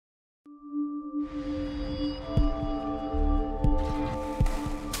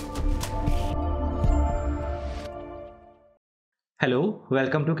Hello,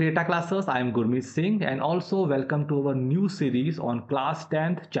 welcome to CREATA Classes. I am Gurmeet Singh and also welcome to our new series on Class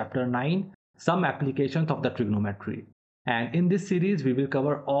 10th Chapter 9, Some Applications of the Trigonometry. And in this series, we will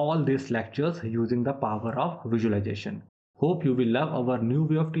cover all these lectures using the power of visualization. Hope you will love our new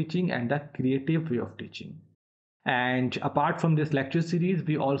way of teaching and the creative way of teaching. And apart from this lecture series,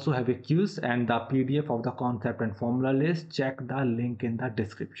 we also have a quiz and the PDF of the concept and formula list. Check the link in the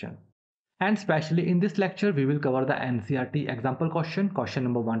description. And especially in this lecture, we will cover the NCERT example question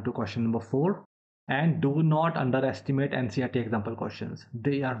number 1 to question number 4. And do not underestimate NCERT example questions.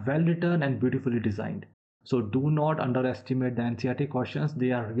 They are well written and beautifully designed. So do not underestimate the NCERT questions.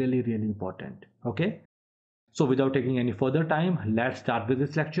 They are really, really important. Okay. So without taking any further time, let's start with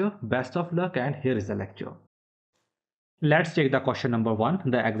this lecture. Best of luck and here is the lecture. Let's take the question number 1,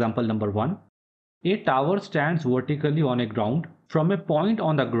 the example number 1. A tower stands vertically on a ground. From a point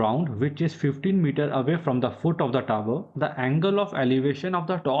on the ground which is 15 meters away from the foot of the tower, the angle of elevation of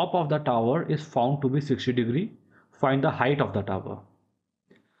the top of the tower is found to be 60 degrees. Find the height of the tower.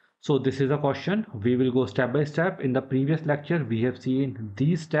 So this is a question. We will go step by step. In the previous lecture, we have seen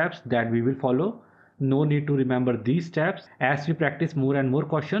these steps that we will follow. No need to remember these steps. As we practice more and more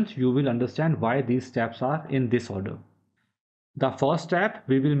questions, you will understand why these steps are in this order. The first step,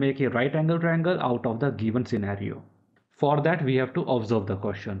 we will make a right angle triangle out of the given scenario. For that, we have to observe the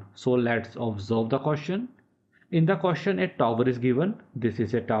question. So let's observe the question. In the question, a tower is given. This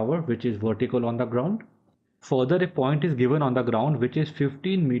is a tower which is vertical on the ground. Further, a point is given on the ground which is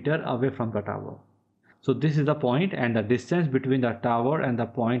 15 meters away from the tower. So this is the point and the distance between the tower and the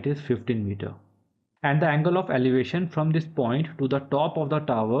point is 15 meters. And the angle of elevation from this point to the top of the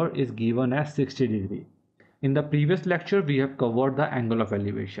tower is given as 60 degrees. In the previous lecture, we have covered the angle of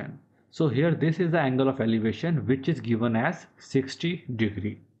elevation. So here this is the angle of elevation which is given as 60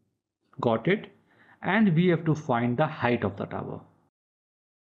 degrees. Got it? And we have to find the height of the tower.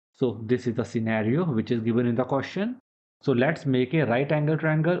 So this is the scenario which is given in the question. So let's make a right angle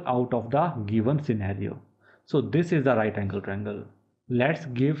triangle out of the given scenario. So this is the right angle triangle. Let's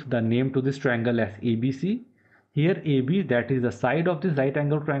give the name to this triangle as ABC. Here AB, that is the side of this right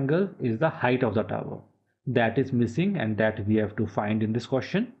angle triangle, is the height of the tower. That is missing and that we have to find in this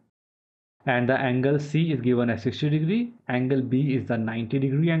question. And the angle C is given as 60 degree. Angle B is the 90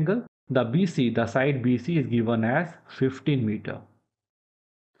 degree angle. The BC, the side BC is given as 15 meter.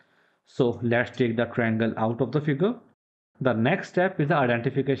 So let's take the triangle out of the figure. The next step is the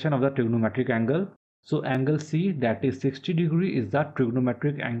identification of the trigonometric angle. So angle C, that is 60 degree, is the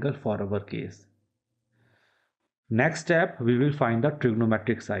trigonometric angle for our case. Next step, we will find the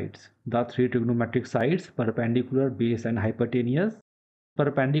trigonometric sides. The three trigonometric sides, perpendicular, base and hypotenuse.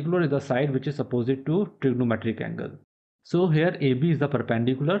 Perpendicular is the side which is opposite to trigonometric angle. So here AB is the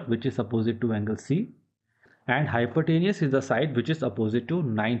perpendicular which is opposite to angle C. And hypotenuse is the side which is opposite to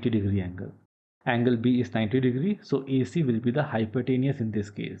 90 degree angle. Angle B is 90 degree, so AC will be the hypotenuse in this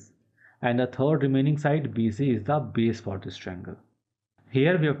case. And the third remaining side BC is the base for this triangle.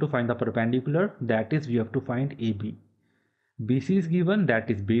 Here we have to find the perpendicular, that is we have to find AB. BC is given,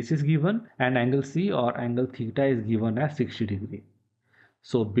 that is base is given, and angle C or angle theta is given as 60 degree.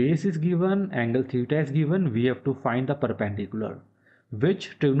 So base is given, angle theta is given, we have to find the perpendicular.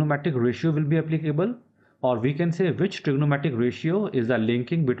 Which trigonometric ratio will be applicable? Or we can say which trigonometric ratio is the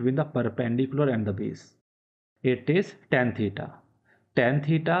linking between the perpendicular and the base. It is tan theta. Tan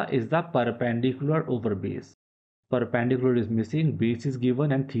theta is the perpendicular over base. Perpendicular is missing, base is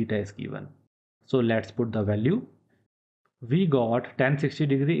given and theta is given. So let's put the value. We got tan 60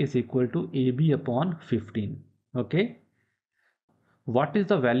 degree is equal to AB upon 15. Okay. What is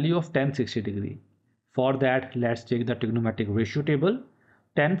the value of tan 60 degree? For that, let's take the trigonometric ratio table.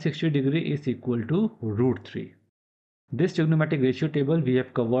 Tan 60 degree is equal to root 3. This trigonometric ratio table we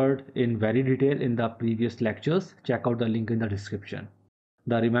have covered in very detail in the previous lectures. Check out the link in the description.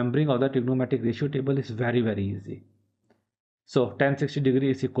 The remembering of the trigonometric ratio table is very easy. So tan 60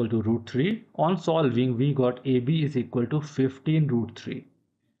 degree is equal to root 3. On solving, we got AB is equal to 15 root 3.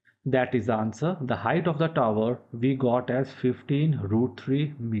 That is the answer. The height of the tower we got as 15 root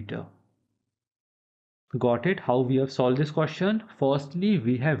 3 meter. Got it? How we have solved this question? Firstly,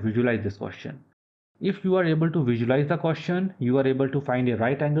 we have visualized this question. If you are able to visualize the question, you are able to find a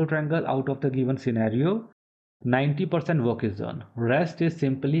right angle triangle out of the given scenario. 90% work is done. Rest is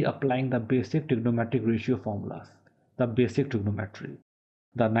simply applying the basic trigonometric ratio formulas, the basic trigonometry.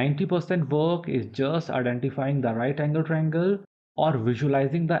 The 90% work is just identifying the right angle triangle or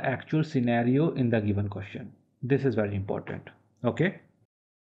visualizing the actual scenario in the given question. This is very important. Okay.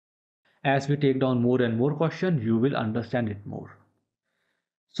 As we take down more and more questions, you will understand it more.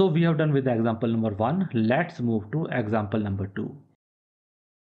 So we have done with the example number 1. Let's move to example number 2.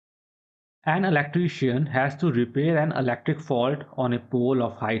 An electrician has to repair an electric fault on a pole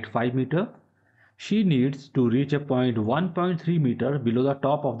of height 5 meter. She needs to reach a point 1.3 meter below the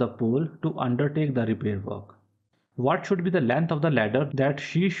top of the pole to undertake the repair work. What should be the length of the ladder that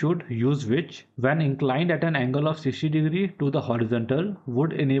she should use, which, when inclined at an angle of 60 degree to the horizontal,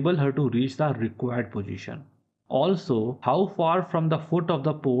 would enable her to reach the required position? Also, how far from the foot of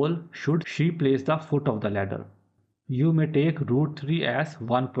the pole should she place the foot of the ladder? You may take root 3 as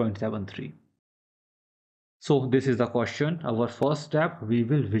 1.73. So this is the question. Our first step, we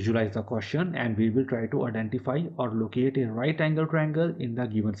will visualize the question and we will try to identify or locate a right angle triangle in the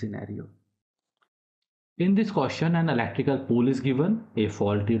given scenario. In this question, an electrical pole is given, a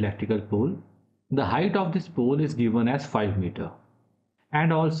faulty electrical pole. The height of this pole is given as 5 meter.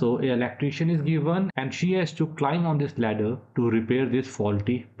 And also an electrician is given and she has to climb on this ladder to repair this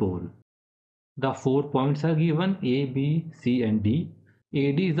faulty pole. The 4 points are given, A, B, C and D.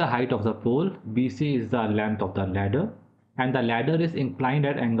 AD is the height of the pole, BC is the length of the ladder, and the ladder is inclined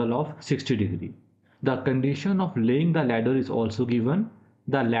at angle of 60 degree. The condition of laying the ladder is also given.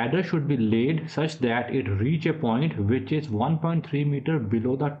 The ladder should be laid such that it reach a point which is 1.3 meter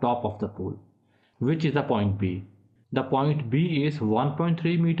below the top of the pole, which is the point B. The point B is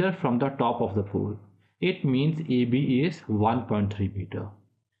 1.3 meter from the top of the pole. It means AB is 1.3 meter.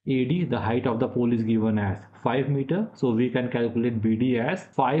 AD, the height of the pole, is given as 5 meter, so we can calculate BD as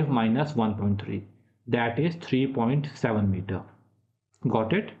 5 minus 1.3, that is 3.7 meter.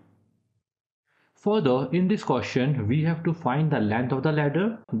 Got it? Further, in this question, we have to find the length of the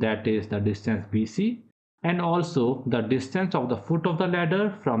ladder, that is the distance BC, and also the distance of the foot of the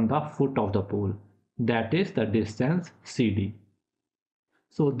ladder from the foot of the pole, that is the distance CD.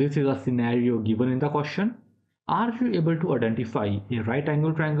 So this is a scenario given in the question. Are you able to identify a right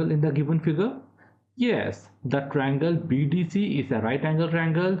angle triangle in the given figure? Yes, the triangle BDC is a right angle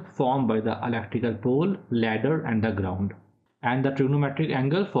triangle formed by the electrical pole, ladder and the ground. And the trigonometric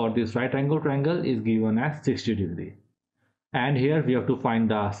angle for this right angle triangle is given as 60 degree. And here we have to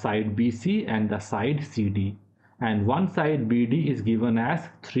find the side BC and the side CD. And one side BD is given as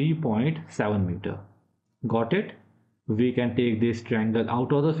 3.7 meter. Got it? We can take this triangle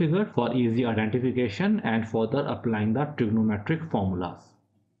out of the figure for easy identification and further applying the trigonometric formulas.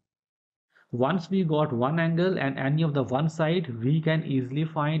 Once we got one angle and any of the one side, we can easily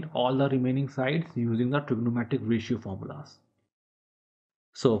find all the remaining sides using the trigonometric ratio formulas.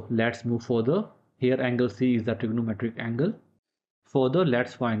 So let's move further. Here angle C is the trigonometric angle. Further,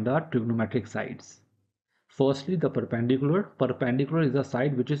 let's find the trigonometric sides. Firstly, the perpendicular. Perpendicular is the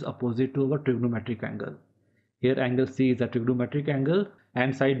side which is opposite to our trigonometric angle. Here angle C is a trigonometric angle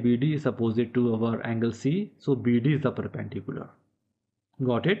and side BD is opposite to our angle C. So BD is the perpendicular.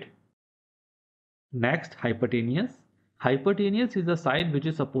 Got it? Next, hypotenuse. Hypotenuse is the side which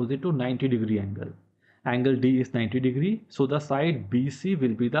is opposite to 90 degree angle. Angle D is 90 degree. So the side BC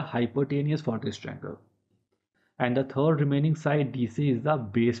will be the hypotenuse for this triangle. And the third remaining side DC is the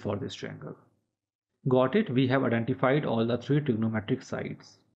base for this triangle. Got it? We have identified all the three trigonometric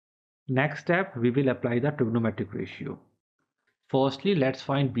sides. Next step, we will apply the trigonometric ratio. Firstly, let's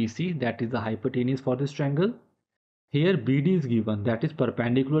find BC, that is the hypotenuse for this triangle. Here BD is given, that is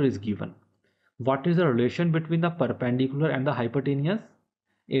perpendicular is given. What is the relation between the perpendicular and the hypotenuse?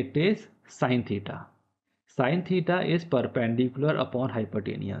 It is sine theta. Sine theta is perpendicular upon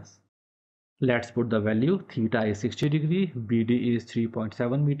hypotenuse. Let's put the value. Theta is 60 degree, BD is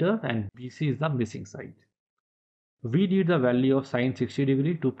 3.7 meter and BC is the missing side. We need the value of sine 60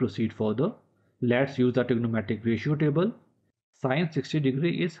 degree to proceed further. Let's use the trigonometric ratio table. Sine 60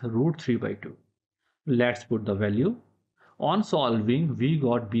 degree is root 3 by 2. Let's put the value. On solving, we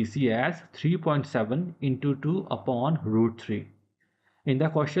got BC as 3.7 into 2 upon root 3. In the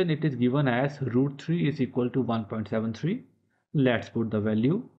question, it is given as root 3 is equal to 1.73. Let's put the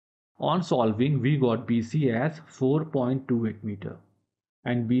value. On solving, we got BC as 4.28 meter.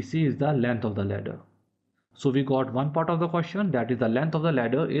 And BC is the length of the ladder. So we got one part of the question, that is the length of the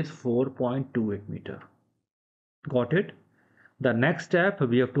ladder is 4.28 meter. Got it? The next step,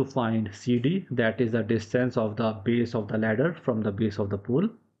 we have to find CD, that is the distance of the base of the ladder from the base of the pole.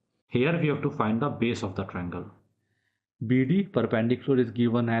 Here we have to find the base of the triangle. BD, perpendicular, is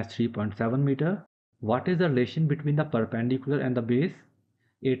given as 3.7 meter. What is the relation between the perpendicular and the base?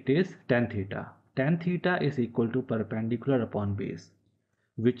 It is tan theta. Tan theta is equal to perpendicular upon base,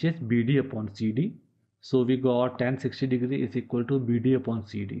 which is BD upon CD. So we got tan 60 degree is equal to BD upon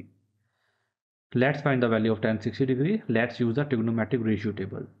CD. Let's find the value of tan 60 degree. Let's use the trigonometric ratio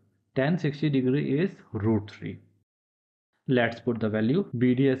table. Tan 60 degree is root 3. Let's put the value.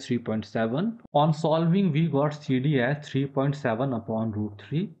 BD as 3.7. On solving, we got CD as 3.7 upon root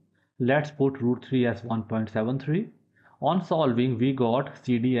 3. Let's put root 3 as 1.73. On solving, we got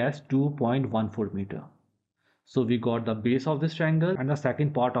CD as 2.14 meter. So we got the base of this triangle and the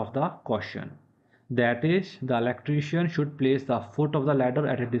second part of the question. That is, the electrician should place the foot of the ladder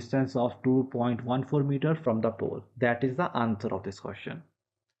at a distance of 2.14 meter from the pole. That is the answer of this question.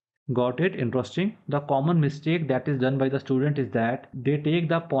 Got it? Interesting. The common mistake that is done by the student is that they take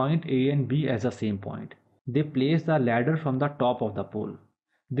the point A and B as the same point. They place the ladder from the top of the pole.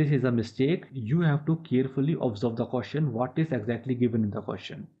 This is a mistake. You have to carefully observe the question, what is exactly given in the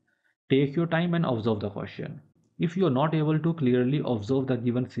question. Take your time and observe the question. If you are not able to clearly observe the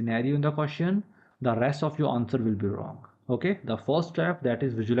given scenario in the question, the rest of your answer will be wrong. Okay, the first step, that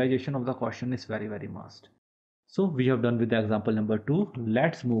is visualization of the question, is very must. So we have done with the example number 2.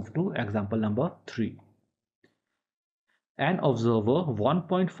 Let's move to example number 3. An observer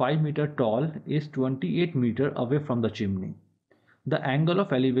 1.5 meter tall is 28 meter away from the chimney. The angle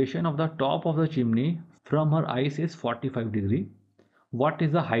of elevation of the top of the chimney from her eyes is 45 degree. What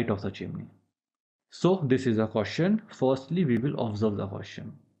is the height of the chimney? So this is a question. Firstly, we will observe the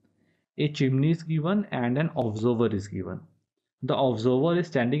question. A chimney is given and an observer is given. The observer is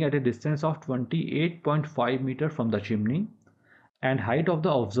standing at a distance of 28.5 meter from the chimney, and height of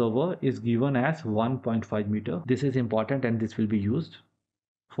the observer is given as 1.5 meter. This is important and this will be used.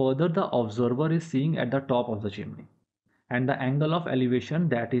 Further, the observer is seeing at the top of the chimney, and the angle of elevation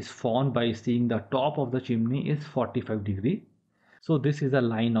that is found by seeing the top of the chimney is 45 degree. So this is a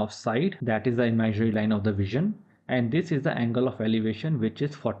line of sight, that is the imaginary line of the vision, and this is the angle of elevation, which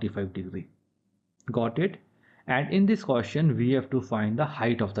is 45 degree. Got it? And in this question we have to find the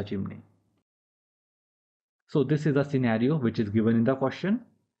height of the chimney. So this is the scenario which is given in the question.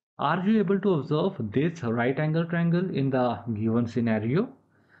 Are you able to observe this right angle triangle in the given scenario?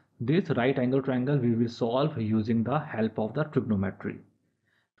 This right angle triangle we will solve using the help of the trigonometry.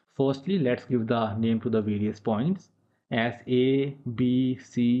 Firstly, let's give the name to the various points as A, B,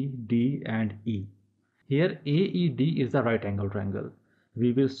 C, D and E. Here AED is the right angle triangle.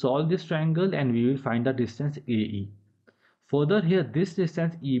 We will solve this triangle and we will find the distance AE. Further, here this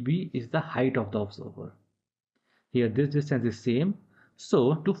distance EB is the height of the observer. Here this distance is same.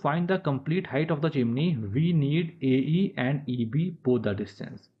 So to find the complete height of the chimney, we need AE and EB both the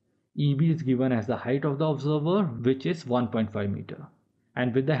distance. EB is given as the height of the observer, which is 1.5 meter.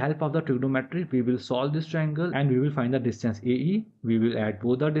 And with the help of the trigonometry, we will solve this triangle and we will find the distance AE. We will add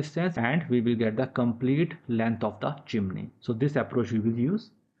both the distance and we will get the complete length of the chimney. So this approach we will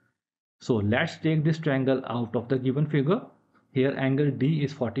use. So let's take this triangle out of the given figure. Here angle D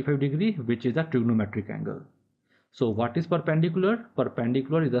is 45 degree, which is a trigonometric angle. So what is perpendicular?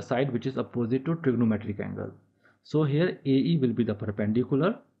 Perpendicular is the side which is opposite to trigonometric angle. So here AE will be the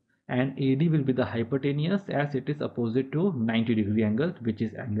perpendicular and AD will be the hypotenuse, as it is opposite to 90 degree angle, which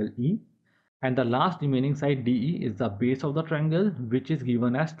is angle E. And the last remaining side DE is the base of the triangle, which is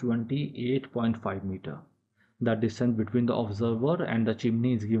given as 28.5 meter. The distance between the observer and the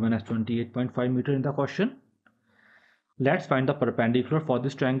chimney is given as 28.5 meter in the question. Let's find the perpendicular for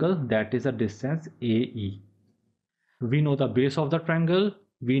this triangle, that is the distance AE. We know the base of the triangle.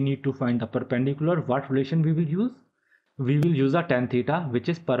 We need to find the perpendicular. What relation we will use? We will use a tan theta, which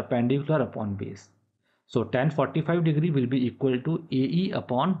is perpendicular upon base. So tan 45 degree will be equal to AE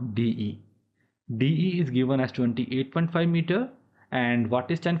upon DE. DE is given as 28.5 meter. And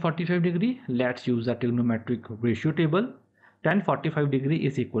what is tan 45 degree? Let's use a trigonometric ratio table. Tan 45 degree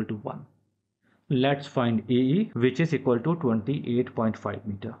is equal to 1. Let's find AE, which is equal to 28.5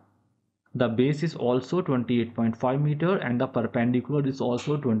 meter. The base is also 28.5 meter and the perpendicular is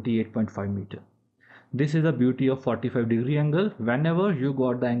also 28.5 meter. This is the beauty of 45 degree angle. Whenever you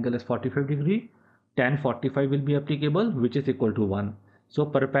got the angle as 45 degree, tan 45 will be applicable, which is equal to 1. So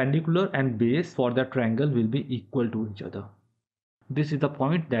perpendicular and base for the triangle will be equal to each other. This is the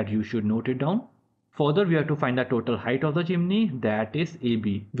point that you should note it down. Further, we have to find the total height of the chimney, that is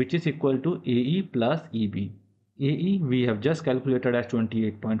AB, which is equal to AE plus EB. AE we have just calculated as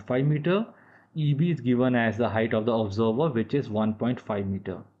 28.5 meter. EB is given as the height of the observer, which is 1.5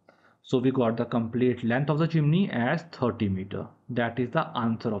 meter. So we got the complete length of the chimney as 30 meter. That is the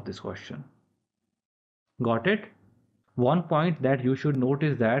answer of this question. Got it? One point that you should note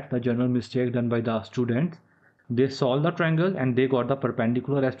is that the general mistake done by the students, they solve the triangle and they got the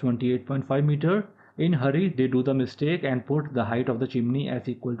perpendicular as 28.5 meter. In hurry, they do the mistake and put the height of the chimney as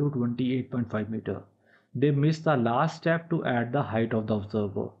equal to 28.5 meter. They miss the last step to add the height of the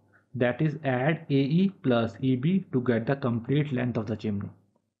observer. That is, add AE plus EB to get the complete length of the chimney.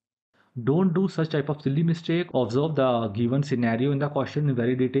 Don't do such type of silly mistake. Observe the given scenario in the question in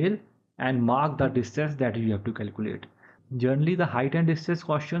very detail and mark the distance that you have to calculate. Generally, the height and distance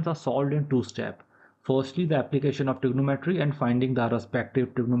questions are solved in two steps. Firstly, the application of trigonometry and finding the respective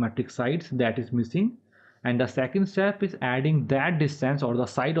trigonometric sides that is missing. And the second step is adding that distance or the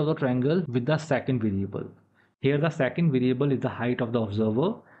side of the triangle with the second variable. Here the second variable is the height of the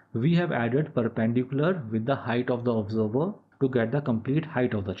observer. We have added perpendicular with the height of the observer to get the complete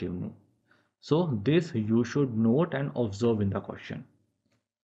height of the chimney. So this you should note and observe in the question.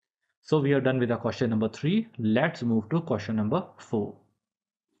 So we are done with the question number 3. Let's move to question number 4.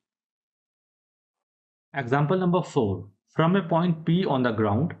 Example number 4. From a point P on the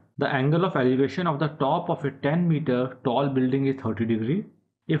ground, the angle of elevation of the top of a 10-meter tall building is 30 degree.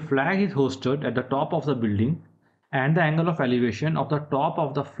 A flag is hosted at the top of the building and the angle of elevation of the top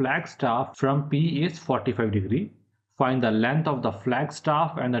of the flag staff from P is 45 degree. Find the length of the flag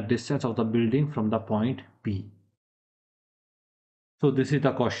staff and the distance of the building from the point P. So this is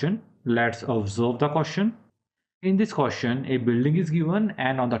the question. Let's observe the question. In this question, a building is given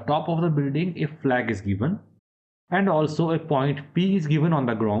and on the top of the building a flag is given and also a point P is given on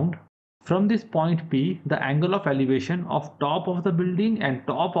the ground. From this point P, the angle of elevation of top of the building and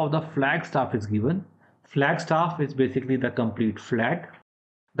top of the flag staff is given. Flag staff is basically the complete flag.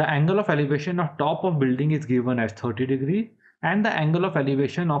 The angle of elevation of top of building is given as 30 degree and the angle of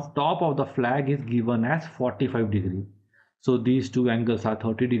elevation of top of the flag is given as 45 degree. So these two angles are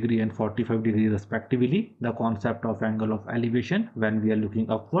 30 degree and 45 degree respectively. The concept of angle of elevation when we are looking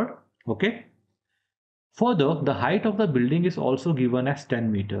upward. Okay. Further, the height of the building is also given as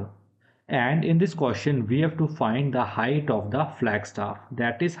 10 meter. And in this question, we have to find the height of the flag staff.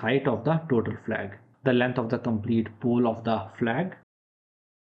 That is height of the total flag. The length of the complete pole of the flag.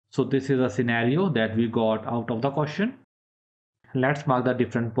 So this is a scenario that we got out of the question. Let's mark the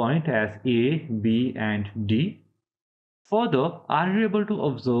different point as A, B and D. Further, are you able to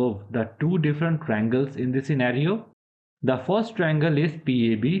observe the two different triangles in this scenario? The first triangle is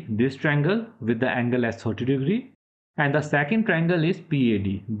PAB, this triangle with the angle as 30 degree, and the second triangle is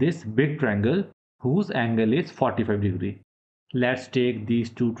PAD, this big triangle whose angle is 45 degree. Let's take these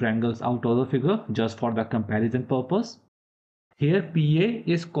two triangles out of the figure just for the comparison purpose. Here PA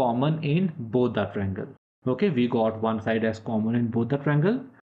is common in both the triangle. Okay, we got one side as common in both the triangle.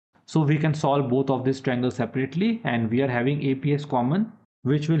 So we can solve both of these triangles separately and we are having AP as common,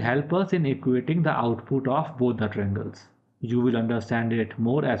 which will help us in equating the output of both the triangles. You will understand it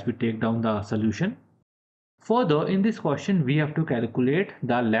more as we take down the solution. Further, in this question, we have to calculate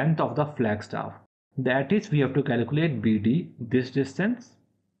the length of the flag staff. That is, we have to calculate BD, this distance.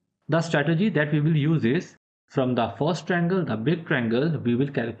 The strategy that we will use is, from the first triangle, the big triangle, we will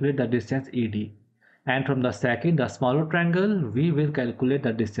calculate the distance AD. And from the second, the smaller triangle, we will calculate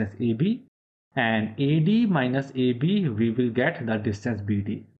the distance AB. And AD minus AB, we will get the distance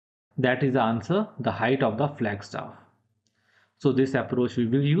BD. That is the answer, the height of the flag staff. So this approach we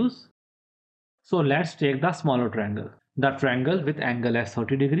will use. So let's take the smaller triangle. The triangle with angle as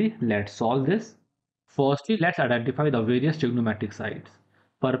 30 degree. Let's solve this. Firstly, let's identify the various trigonometric sides.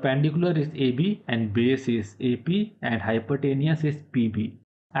 Perpendicular is AB and base is AP and hypotenuse is PB.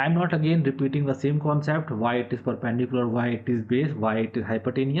 I am not again repeating the same concept, why it is perpendicular, why it is base, why it is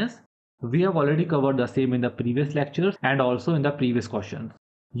hypotenuse. We have already covered the same in the previous lectures and also in the previous questions.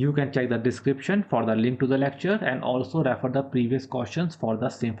 You can check the description for the link to the lecture and also refer the previous questions for the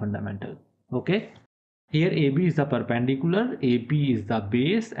same fundamental. Okay. Here AB is the perpendicular, AP is the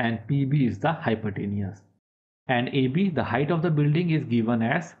base and PB is the hypotenuse. And AB, the height of the building is given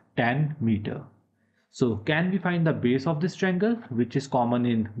as 10 meter. So can we find the base of this triangle, which is common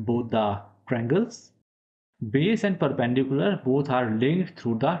in both the triangles? Base and perpendicular both are linked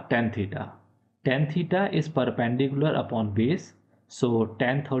through the tan theta. Tan theta is perpendicular upon base. So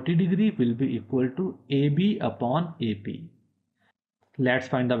tan 30 degree will be equal to AB upon AP. Let's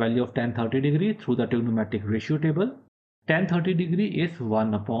find the value of tan 30 degree through the trigonometric ratio table. Tan 30 degree is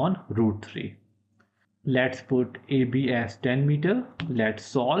 1 upon root 3. Let's put AB as 10 meter. Let's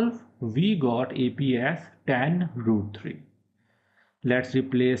solve. We got AP as tan root 3. Let's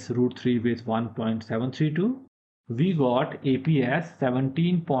replace root 3 with 1.732. We got AP as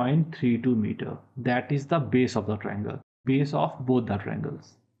 17.32 meter. That is the base of the triangle. Base of both the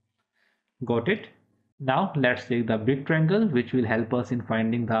triangles. Got it? Now let's take the big triangle, which will help us in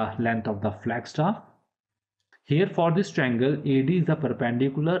finding the length of the flag staff. Here for this triangle, AD is the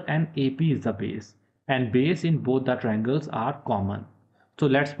perpendicular and AP is the base. And base in both the triangles are common. So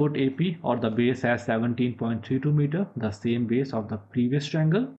let's put AP or the base as 17.32 meter, the same base of the previous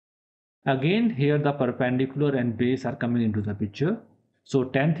triangle. Again, here the perpendicular and base are coming into the picture. So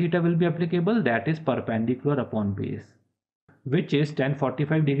tan theta will be applicable, that is perpendicular upon base, which is tan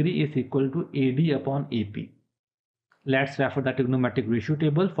 45 degree is equal to AD upon AP. Let's refer the trigonometric ratio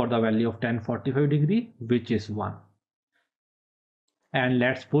table for the value of tan 45 degree, which is 1. And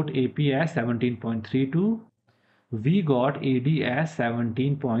let's put AP as 17.32. We got AD as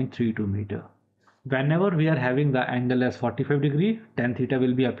 17.32 meter. Whenever we are having the angle as 45 degree, tan theta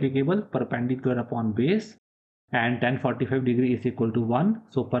will be applicable perpendicular upon base, and tan 45 degree is equal to 1.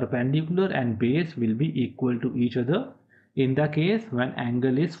 So perpendicular and base will be equal to each other in the case when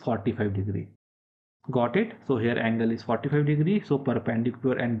angle is 45 degree. Got it? So here angle is 45 degree, so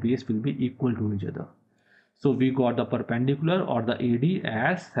perpendicular and base will be equal to each other. So we got the perpendicular or the AD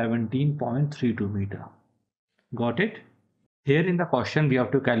as 17.32 meter. Got it? Here in the question we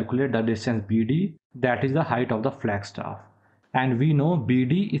have to calculate the distance BD, that is the height of the flagstaff. And we know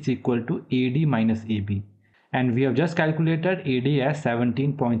BD is equal to AD minus AB. And we have just calculated AD as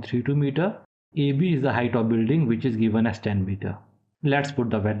 17.32 meter. AB is the height of building, which is given as 10 meter. Let's put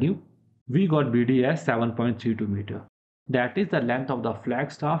the value. We got BD as 7.32 meter. That is the length of the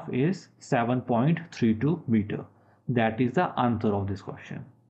flagstaff is 7.32 meter. That is the answer of this question.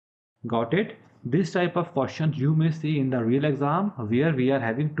 Got it? This type of question you may see in the real exam where we are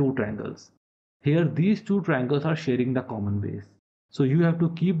having two triangles. Here these two triangles are sharing the common base. So you have to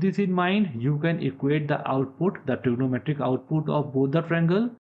keep this in mind. You can equate the output, the trigonometric output of both the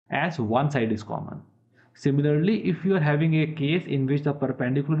triangle as one side is common. Similarly, if you are having a case in which the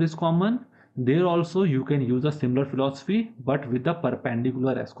perpendicular is common, there also you can use a similar philosophy but with the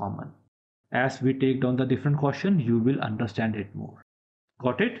perpendicular as common. As we take down the different question, you will understand it more.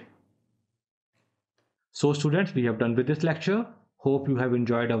 Got it? So students, we have done with this lecture. Hope you have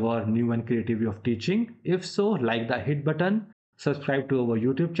enjoyed our new and creative way of teaching. If so, like the hit button, subscribe to our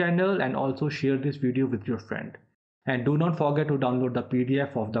YouTube channel and also share this video with your friend. And do not forget to download the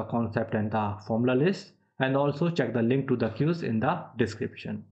PDF of the concept and the formula list, and also check the link to the quiz in the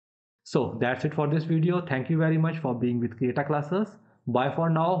description. So that's it for this video. Thank you very much for being with CREATA Classes. Bye for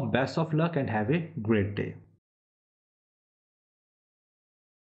now. Best of luck and have a great day.